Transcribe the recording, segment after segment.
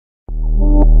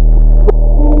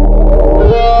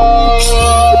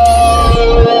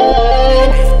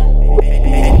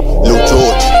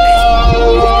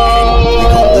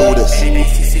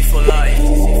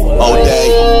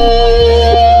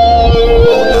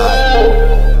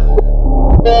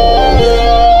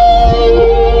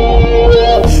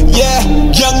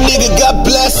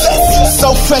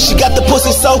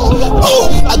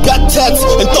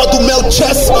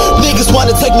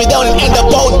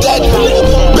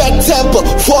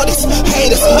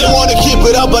haters. They wanna keep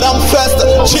it up, but I'm faster.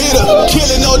 Cheater,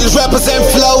 killing all these rappers and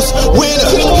flows. Winner,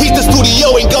 hit the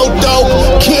studio and go dope.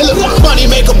 Killer, money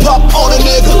make a pop on a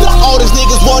nigga. All these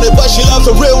niggas want it, but she loves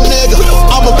a real nigga.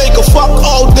 I'ma make a fuck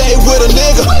all day with a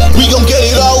nigga. We gon' get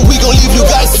it all, we gon' leave you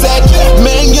guys sad.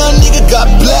 Man, young nigga got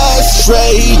blessed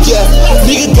straight, yeah.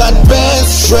 Nigga got banned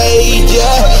straight,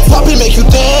 yeah. Poppy make you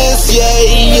dance, yeah,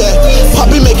 yeah.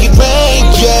 Poppy make it rain,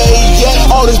 yeah,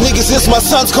 yeah. All these niggas is my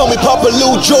sons, call me Papa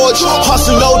Lou George.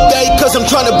 Hustling all day, cause I'm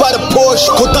tryna buy the Porsche.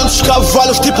 Com tantos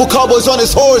cavalos, tipo cowboys on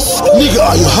his horse. Nigga,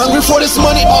 are you hungry for this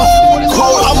money?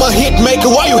 I'm a hit maker,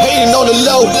 why you hating on the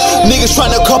low? Niggas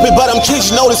tryna copy, but I'm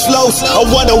changing all these flows. I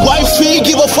want a wifey,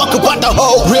 give a fuck about the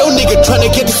hoe. Real nigga tryna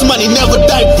get this money, never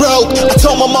die broke. I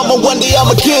told my mama one day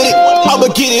I'ma get it. I'ma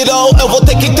get it all, and vou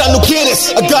ter que entrar no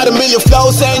Guinness. I got a million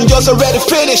flows and yours already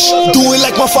finished. Do it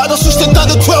like my father,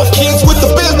 sustentando 12 kids with the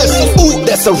business. Ooh,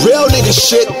 that's a real nigga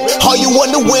shit. How you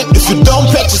wanna win if you don't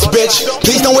practice, bitch?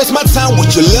 Please don't waste my time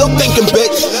with your little thinking,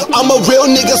 bitch. I'm a real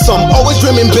nigga, so I'm always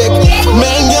dreaming big.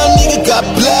 Man, young nigga got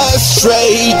blessed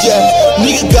straight, yeah.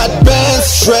 Nigga got banned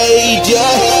straight,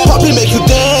 yeah. Poppy make you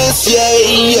dance, yeah,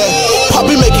 yeah.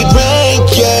 Poppy make it rain,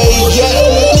 yeah,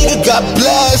 yeah. Nigga got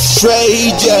blessed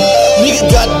straight, yeah. Nigga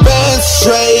got banned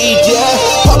straight, yeah.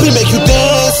 Poppy make you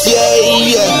dance,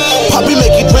 yeah, yeah. Poppy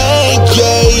make it rain,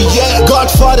 yeah, yeah.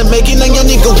 Godfather making a young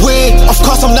nigga win. Of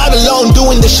course I'm not alone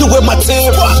doing this shit with my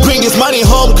team. Bring this money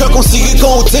home, que eu consegui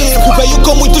com o tempo. Veio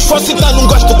com muito esforço, então não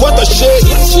gosto quanto achei.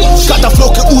 Cada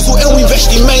flow que uso é um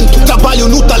investimento. Trabalho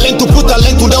no talento, pro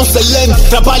talento não ser lento.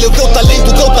 Trabalho o teu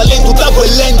talento tá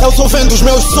belento. Eu só vendo os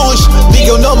meus sonhos, diga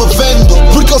eu não me vendo.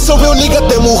 Porque eu sou meu nigga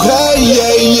até morrer,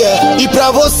 yeah, yeah. E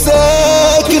pra você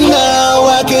que não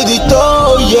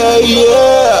acreditou, yeah,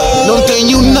 yeah. Não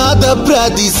tenho nada pra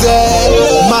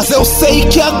dizer, mas eu sei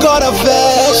que agora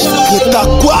vês que tá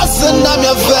quase na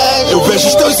minha vez. Eu vejo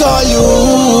os teus olhos,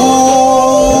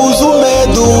 o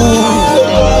medo.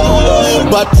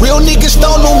 But real niggas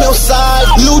estão no meu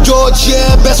side. Lou George,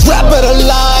 yeah, best rapper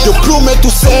alive. Eu prometo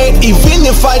ser, even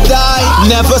if I die.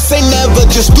 Never say never,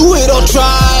 just do it or try.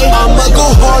 I'ma go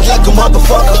hard like a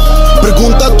motherfucker.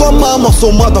 Pergunta a tua mama, eu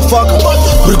sou motherfucker.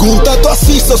 Pergunta a tua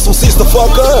sister, eu sou sister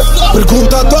fucker.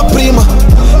 Pergunta a tua prima,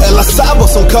 ela sabe, eu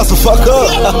sou casa fucker.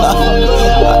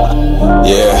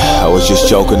 Yeah, I was just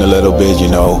joking a little bit, you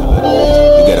know.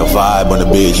 You get a vibe on the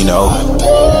beat, you know.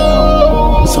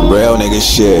 Some real nigga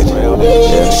shit.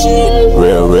 Yeah.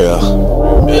 Real, real.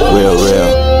 Real, real.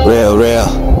 Real, real.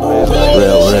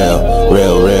 Real, real.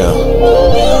 Real, real.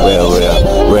 Real, real.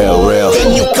 Real, real.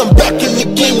 Then you come back in the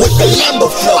game with the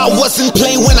Lambo flow. I wasn't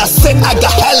playing when I said I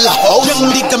got hella hoes.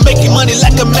 Young nigga making money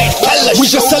like I made hella. We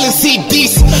just selling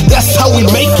CDs, that's how we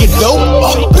make it though.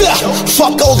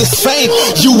 Fuck all this fame.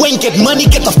 You ain't get money,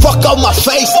 get the fuck out my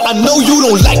face. I know you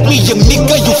don't like me, young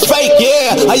nigga, you fake.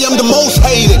 Yeah, I am the most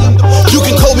hated. You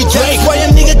can call me Drake. That's why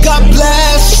a nigga got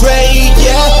blessed straight,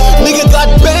 yeah. Nigga got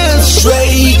banned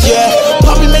straight, yeah.